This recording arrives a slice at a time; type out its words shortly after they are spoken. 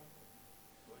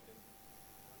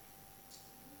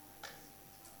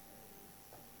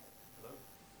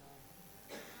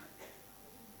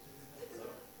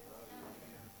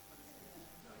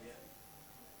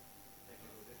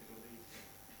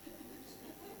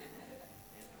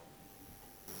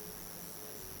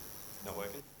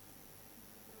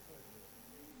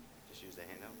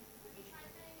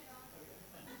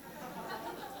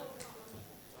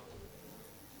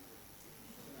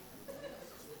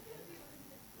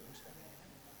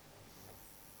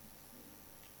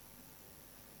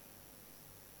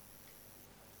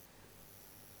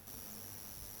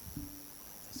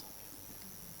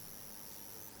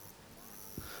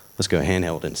Let's go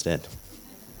handheld instead.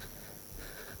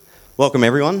 Welcome,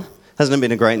 everyone. Hasn't it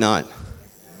been a great night?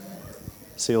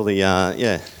 See all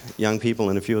the young people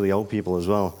and a few of the old people as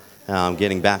well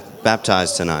getting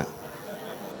baptized tonight.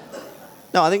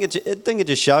 No, I think it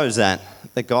just shows that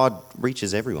God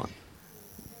reaches everyone.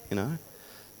 You know,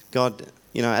 God.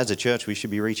 As a church, we should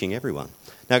be reaching everyone.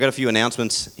 Now, I've got a few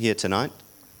announcements here tonight.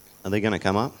 Are they going to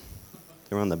come up?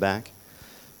 They're on the back.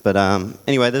 But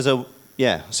anyway, so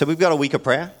we've got a week of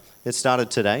prayer. It started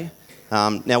today.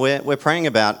 Now, we're praying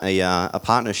about a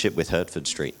partnership with Hertford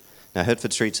Street. Now,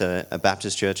 Hertford Street's a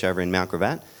Baptist church over in Mount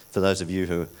Gravatt, for those of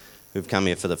you who've come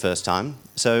here for the first time.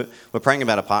 So we're praying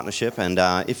about a partnership, and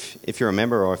if you're a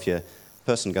member or if you're a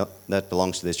person that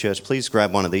belongs to this church, please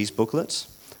grab one of these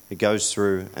booklets. It goes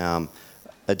through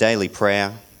a daily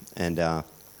prayer, and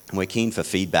we're keen for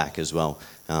feedback as well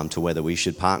to whether we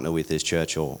should partner with this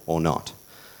church or not.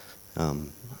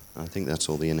 I think that's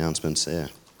all the announcements there.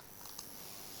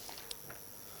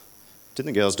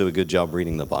 Didn't the girls do a good job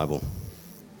reading the Bible?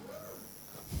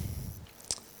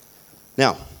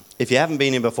 Now, if you haven't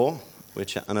been here before,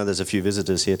 which I know there's a few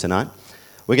visitors here tonight,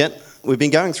 we've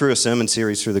been going through a sermon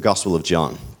series through the Gospel of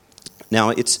John. Now,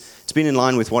 it's been in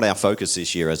line with what our focus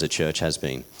this year as a church has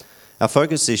been. Our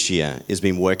focus this year has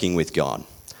been working with God.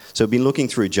 So we've been looking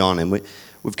through John, and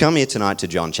we've come here tonight to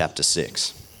John chapter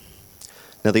 6.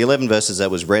 Now, the 11 verses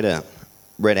that was read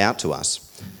out to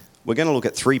us, we're going to look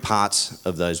at three parts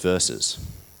of those verses.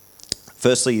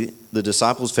 Firstly, the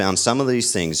disciples found some of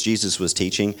these things Jesus was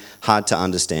teaching hard to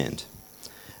understand.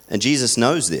 And Jesus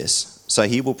knows this, so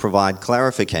he will provide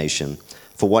clarification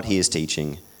for what he is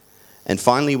teaching. And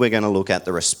finally, we're going to look at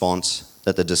the response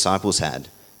that the disciples had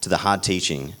to the hard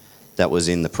teaching that was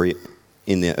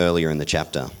earlier in the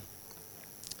chapter.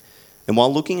 And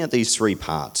while looking at these three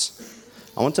parts,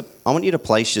 I want you to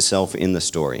place yourself in the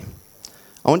story.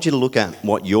 I want you to look at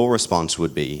what your response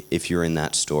would be if you're in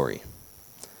that story.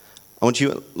 I want you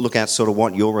to look at sort of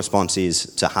what your response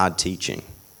is to hard teaching.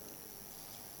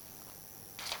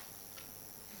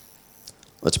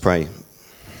 Let's pray.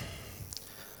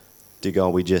 Dear God,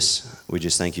 we just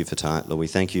thank you for tonight, Lord. We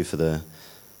thank you for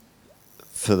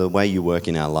the way you work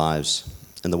in our lives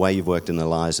and the way you've worked in the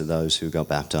lives of those who got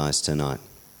baptized tonight.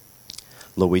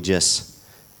 Lord, we just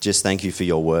thank you for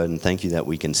your word, and thank you that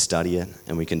we can study it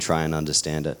and we can try and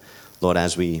understand it. Lord,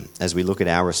 as we look at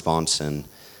our response and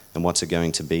what's it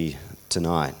going to be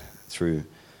tonight through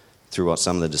what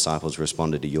some of the disciples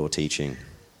responded to your teaching,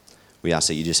 we ask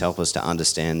that you just help us to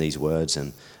understand these words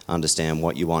and understand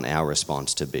what you want our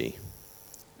response to be.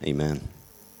 Amen.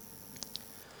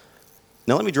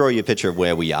 Now let me draw you a picture of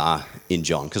where we are in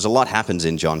John, because a lot happens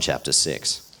in John chapter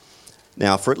 6.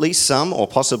 Now, for at least some or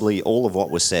possibly all of what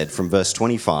was said from verse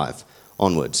 25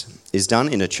 onwards is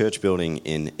done in a church building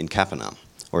in Capernaum,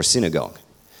 or a synagogue,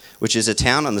 which is a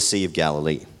town on the Sea of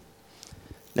Galilee.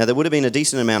 Now, there would have been a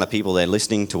decent amount of people there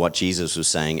listening to what Jesus was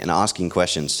saying and asking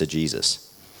questions to Jesus.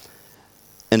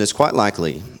 And it's quite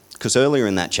likely, because earlier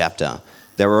in that chapter,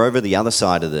 they were over the other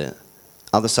side of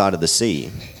the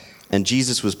sea, and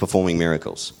Jesus was performing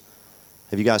miracles.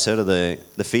 Have you guys heard of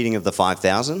the feeding of the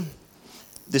 5,000?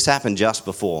 This happened just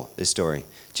before this story.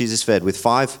 Jesus fed with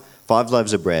five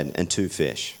loaves of bread and 2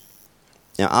 fish.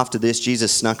 Now, after this,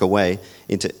 Jesus snuck away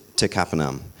into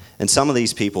Capernaum, and some of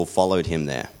these people followed him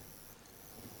there.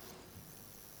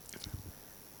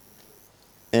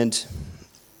 And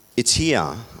it's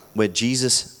here where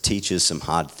Jesus teaches some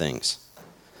hard things.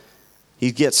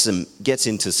 He gets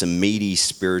into some meaty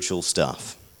spiritual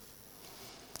stuff.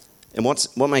 And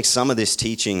what makes some of this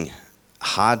teaching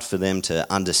hard for them to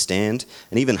understand,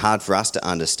 and even hard for us to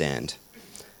understand,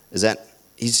 is that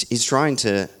he's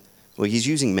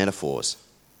using metaphors.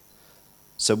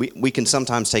 So we can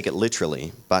sometimes take it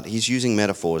literally, but he's using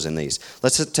metaphors in these.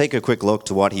 Let's take a quick look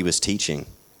to what he was teaching.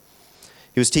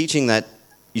 He was teaching that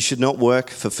you should not work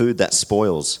for food that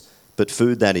spoils, but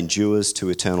food that endures to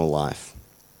eternal life.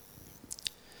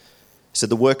 So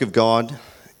the work of God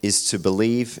is to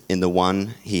believe in the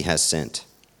one he has sent.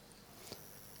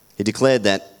 He declared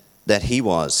that he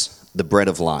was the bread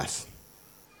of life.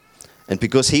 And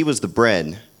because he was the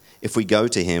bread, if we go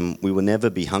to him, we will never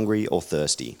be hungry or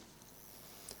thirsty.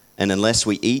 And unless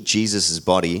we eat Jesus'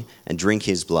 body and drink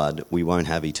his blood, we won't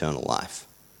have eternal life.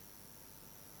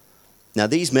 Now,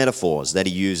 these metaphors that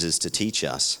he uses to teach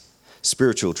us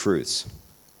spiritual truths,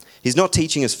 he's not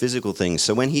teaching us physical things.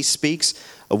 So when he speaks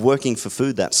of working for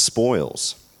food that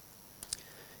spoils,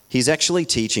 he's actually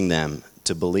teaching them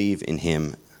to believe in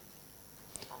him.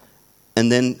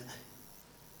 And then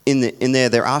in there,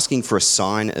 they're asking for a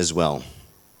sign as well.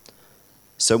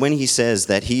 So when he says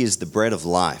that he is the bread of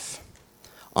life,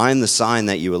 I am the sign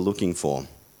that you are looking for,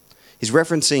 He's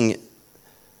referencing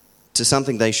to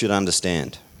something they should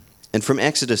understand. And from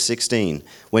Exodus 16,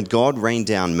 when God rained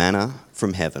down manna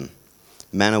from heaven,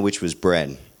 manna which was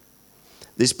bread,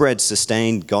 this bread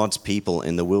sustained God's people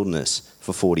in the wilderness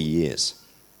for 40 years.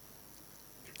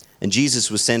 And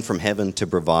Jesus was sent from heaven to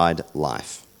provide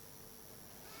life.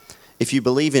 If you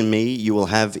believe in me, you will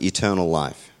have eternal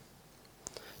life.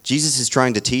 Jesus is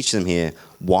trying to teach them here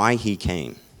why he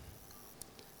came,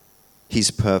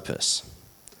 his purpose.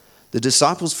 The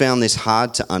disciples found this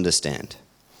hard to understand.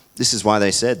 This is why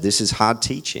they said, this is hard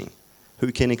teaching.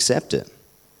 Who can accept it?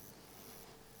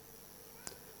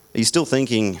 Are you still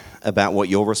thinking about what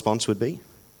your response would be?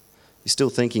 You're still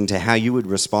thinking to how you would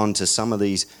respond to some of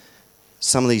these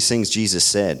things Jesus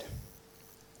said.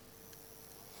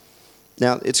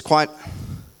 Now, it's quite,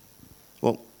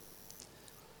 well,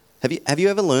 have you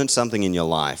ever learned something in your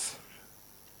life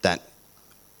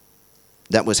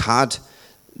that was hard,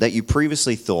 that you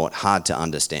previously thought hard to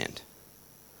understand?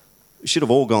 We should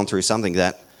have all gone through something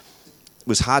that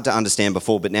was hard to understand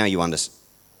before, but now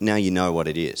you know what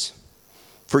it is.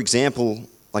 For example,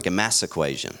 like a maths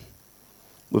equation.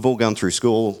 We've all gone through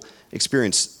school,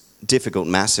 experienced difficult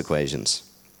maths equations.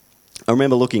 I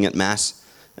remember looking at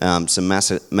some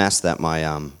maths that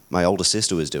my older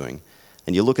sister was doing,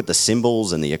 and you look at the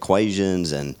symbols and the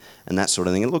equations and that sort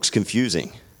of thing. It looks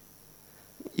confusing.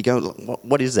 You go,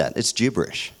 what is that? It's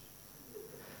gibberish.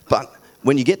 But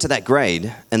when you get to that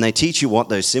grade and they teach you what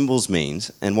those symbols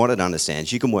means and what it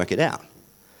understands, you can work it out.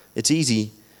 It's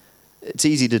easy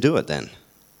to do it then.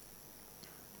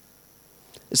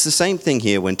 It's the same thing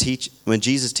here when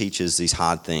Jesus teaches these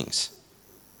hard things.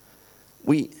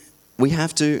 We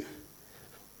have to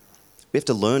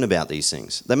learn about these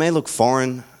things. They may look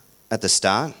foreign at the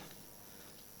start,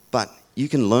 but you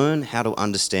can learn how to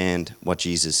understand what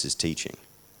Jesus is teaching.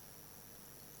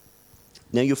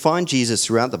 Now, you'll find Jesus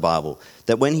throughout the Bible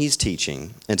that when he's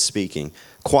teaching and speaking,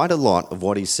 quite a lot of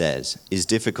what he says is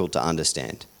difficult to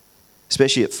understand,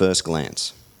 especially at first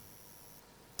glance.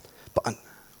 But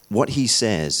what he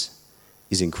says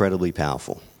is incredibly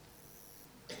powerful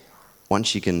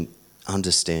once you can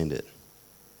understand it.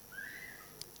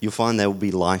 You'll find there will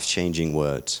be life-changing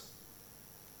words.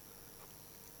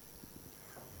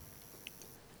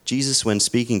 Jesus, when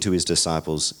speaking to his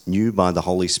disciples, knew by the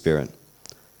Holy Spirit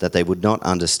that they would not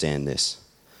understand this.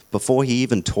 Before he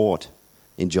even taught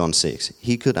in John 6,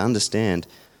 he could understand,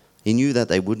 he knew that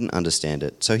they wouldn't understand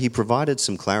it, so he provided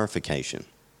some clarification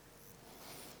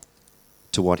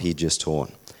to what he just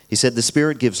taught. He said, the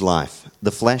Spirit gives life,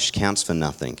 the flesh counts for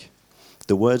nothing.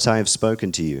 The words I have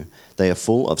spoken to you, they are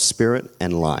full of spirit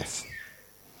and life.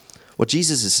 What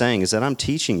Jesus is saying is that I'm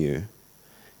teaching you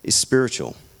is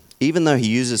spiritual, even though he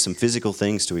uses some physical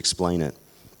things to explain it.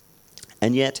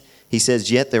 And yet, he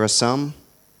says, yet there are some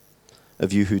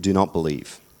of you who do not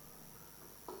believe.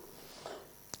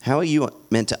 How are you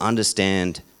meant to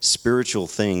understand spiritual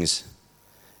things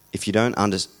if you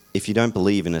don't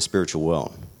believe in a spiritual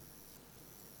world?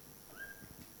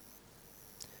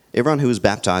 Everyone who was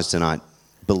baptized tonight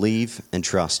believe and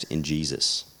trust in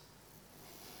Jesus.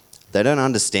 They don't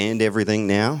understand everything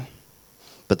now,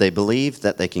 but they believe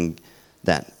that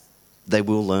they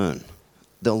will learn.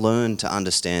 They'll learn to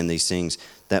understand these things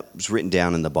that was written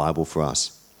down in the Bible for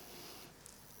us.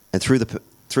 And through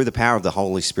the power of the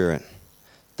Holy Spirit,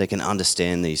 they can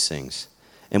understand these things.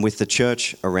 And with the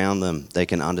church around them, they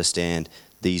can understand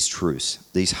these truths,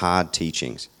 these hard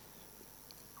teachings.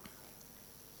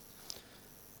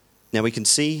 Now we can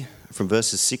see from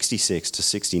verses 66 to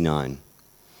 69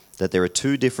 that there are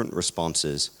two different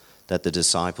responses that the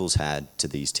disciples had to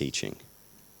these teaching.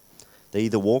 They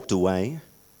either walked away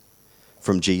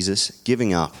from Jesus,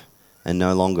 giving up and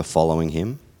no longer following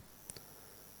him,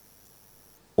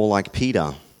 or like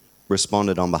Peter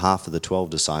responded on behalf of the 12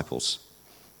 disciples.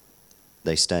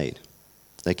 They stayed.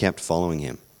 They kept following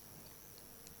him.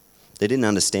 They didn't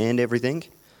understand everything,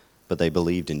 but they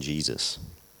believed in Jesus.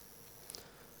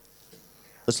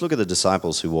 Let's look at the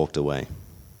disciples who walked away.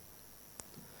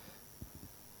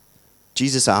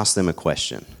 Jesus asked them a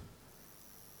question.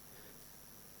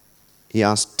 He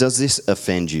asked, does this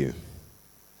offend you?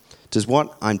 Does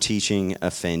what I'm teaching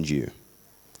offend you?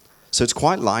 So it's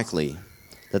quite likely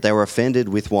that they were offended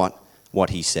with what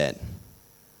he said.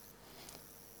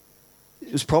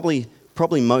 It was probably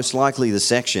most likely the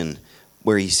section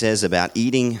where he says about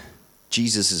eating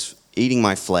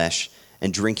my flesh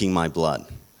and drinking my blood.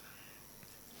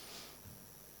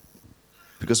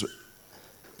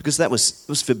 Because that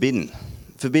was forbidden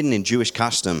in Jewish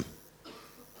custom.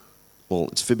 Well,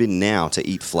 it's forbidden now to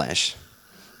eat flesh,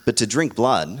 but to drink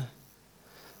blood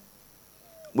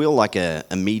we all like a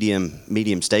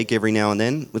medium steak every now and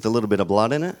then with a little bit of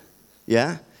blood in it.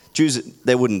 Yeah? Jews,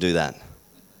 they wouldn't do that.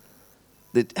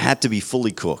 It had to be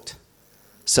fully cooked.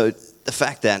 So the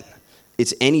fact that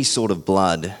it's any sort of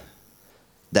blood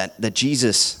that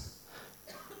Jesus,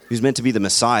 who's meant to be the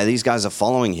Messiah, these guys are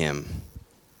following him,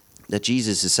 that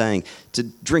Jesus is saying to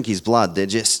drink his blood,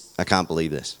 I can't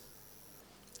believe this.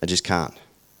 I just can't.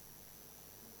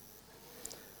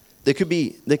 There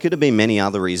could have been many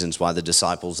other reasons why the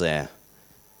disciples there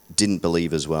didn't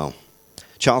believe as well.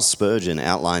 Charles Spurgeon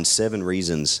outlined 7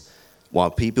 reasons why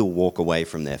people walk away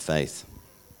from their faith.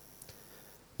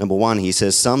 Number 1, he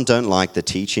says, some don't like the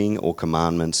teaching or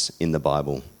commandments in the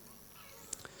Bible.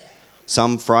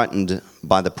 Some frightened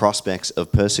by the prospects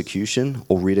of persecution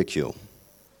or ridicule.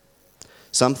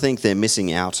 Some think they're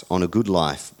missing out on a good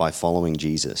life by following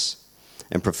Jesus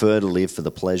and prefer to live for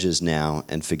the pleasures now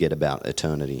and forget about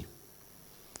eternity.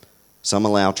 Some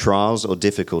allow trials or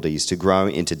difficulties to grow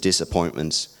into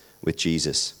disappointments with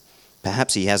Jesus.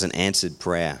 Perhaps he hasn't answered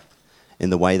prayer in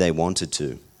the way they wanted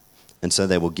to, and so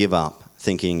they will give up,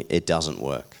 thinking it doesn't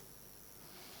work.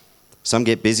 Some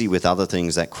get busy with other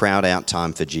things that crowd out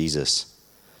time for Jesus.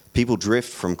 People drift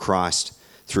from Christ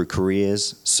through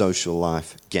careers, social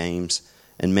life, games,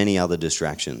 and many other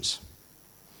distractions.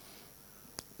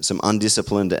 Some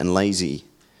undisciplined and lazy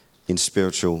in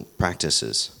spiritual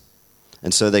practices.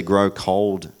 And so they grow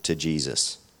cold to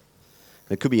Jesus.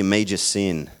 It could be a major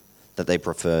sin that they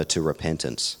prefer to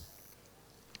repentance.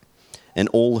 And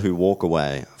all who walk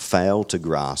away fail to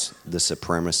grasp the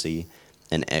supremacy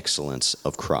and excellence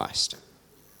of Christ.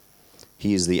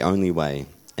 He is the only way,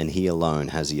 and he alone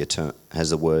has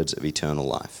the words of eternal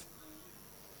life.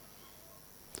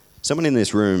 Someone in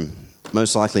this room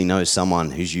most likely knows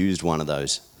someone who's used one of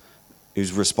those,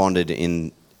 who's responded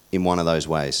in one of those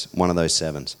ways, one of those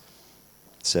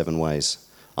 7 ways.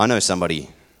 I know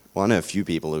a few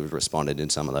people who've responded in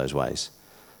some of those ways.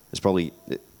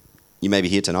 You may be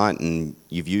here tonight and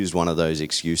you've used one of those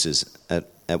excuses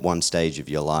at one stage of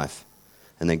your life,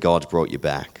 and then God's brought you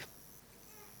back.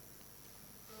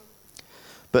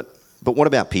 But what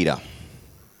about Peter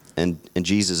and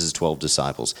Jesus' 12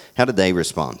 disciples? How did they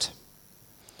respond?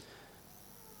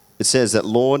 It says that,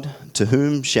 Lord, to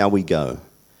whom shall we go?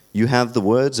 You have the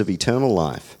words of eternal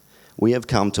life. We have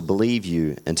come to believe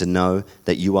you and to know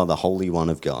that you are the Holy One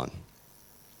of God.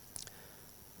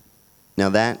 Now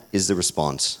that is the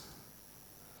response.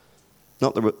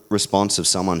 Not the response of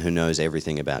someone who knows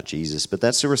everything about Jesus, but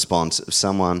that's the response of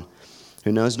someone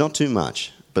who knows not too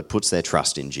much, but puts their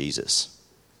trust in Jesus.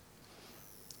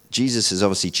 Jesus has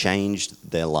obviously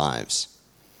changed their lives.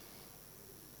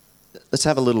 Let's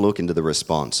have a little look into the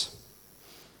response.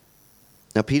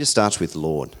 Now, Peter starts with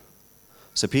Lord.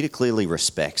 So Peter clearly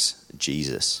respects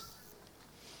Jesus.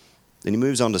 Then he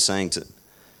moves on to saying,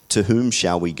 to whom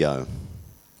shall we go?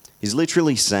 He's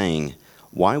literally saying,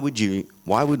 why would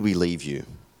we leave you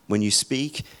when you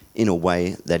speak in a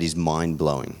way that is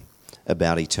mind-blowing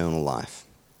about eternal life?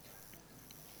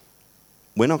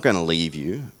 We're not going to leave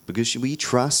you because we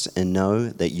trust and know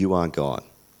that you are God.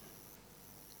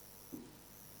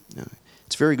 No.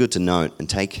 It's very good to note and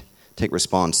take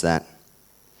response that,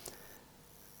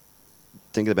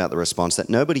 thinking about the response, that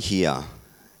nobody here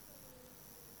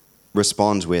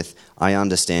responds with, I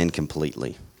understand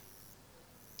completely.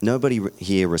 Nobody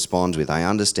here responds with, I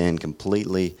understand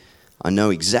completely. I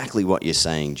know exactly what you're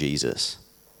saying, Jesus.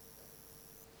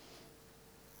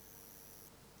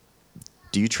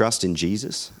 Do you trust in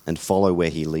Jesus and follow where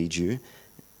he leads you?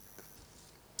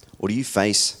 Or do you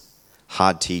face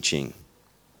hard teaching?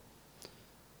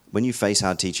 When you face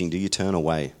hard teaching, do you turn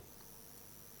away?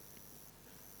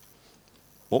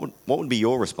 What would be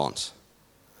your response?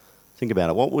 Think about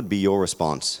it. What would be your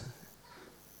response?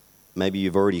 Maybe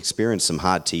you've already experienced some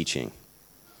hard teaching.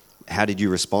 How did you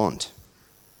respond?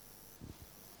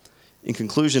 In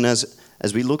conclusion, as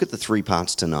we look at the 3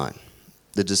 parts tonight,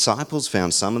 the disciples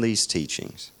found some of these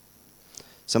teachings,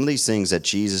 some of these things that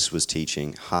Jesus was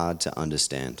teaching, hard to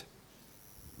understand.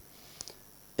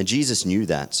 And Jesus knew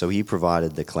that, so he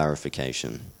provided the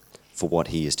clarification for what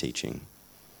he is teaching.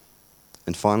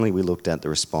 And finally, we looked at the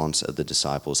response of the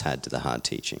disciples had to the hard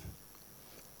teaching.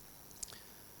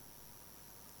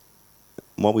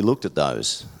 While we looked at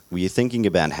those, were you thinking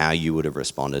about how you would have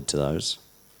responded to those?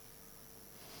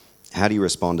 How do you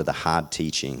respond to the hard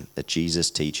teaching that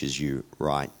Jesus teaches you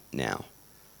right now?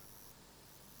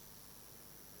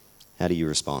 How do you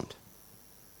respond?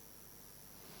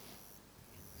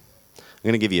 I'm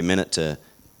going to give you a minute to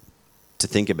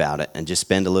think about it and just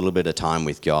spend a little bit of time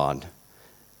with God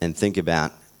and think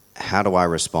about, how do I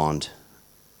respond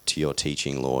to your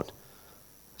teaching, Lord?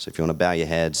 So if you want to bow your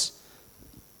heads,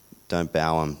 don't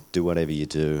bow them. Do whatever you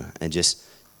do, and just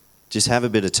have a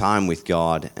bit of time with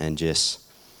God, and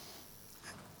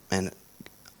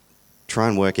try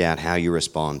and work out how you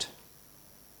respond.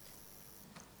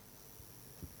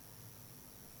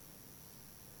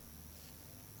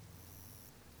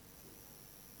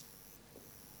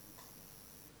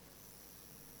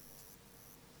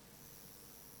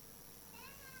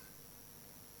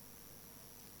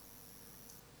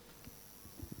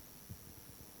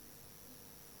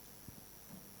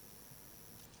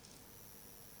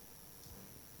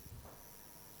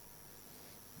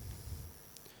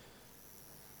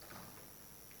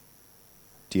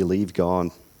 Do you leave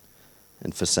God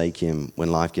and forsake Him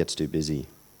when life gets too busy?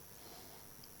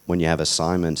 When you have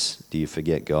assignments, do you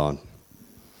forget God?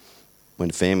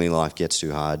 When family life gets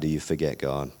too hard, do you forget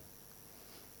God?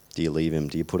 Do you leave Him?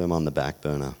 Do you put Him on the back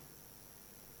burner?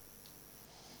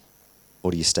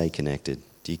 Or do you stay connected?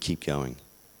 Do you keep going?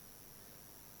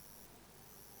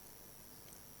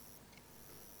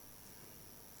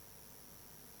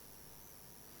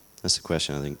 That's the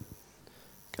question I think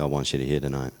God wants you to hear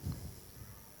tonight.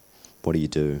 What do you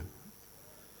do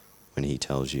when He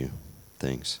tells you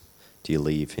things? Do you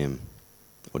leave Him,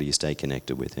 or do you stay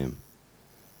connected with Him?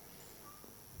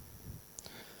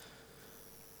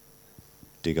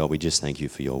 Dear God, we just thank You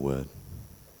for Your word.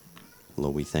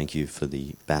 Lord, we thank You for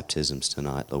the baptisms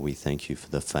tonight. Lord, we thank You for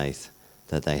the faith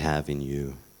that they have in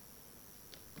You.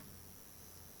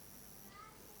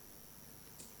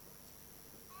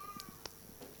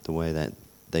 The way that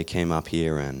they came up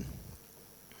here and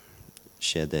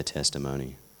shared their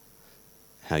testimony,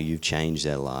 how You've changed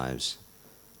their lives,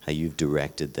 how You've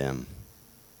directed them.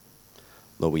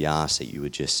 Lord, we ask that You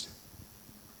would just,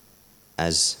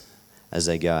 as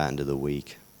they go out into the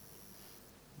week,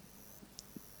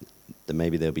 that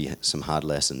maybe there'll be some hard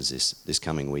lessons this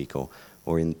coming week, or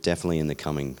definitely in the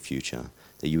coming future,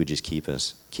 that You would just keep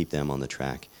them on the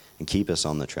track, and keep us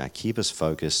on the track, keep us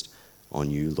focused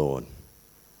on You, Lord.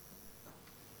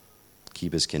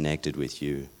 Keep us connected with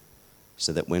You,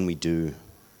 so that when we do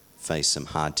face some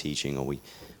hard teaching, or we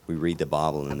read the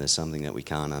Bible and there's something that we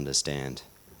can't understand,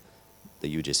 that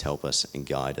You just help us and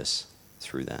guide us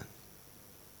through that.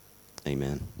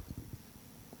 Amen.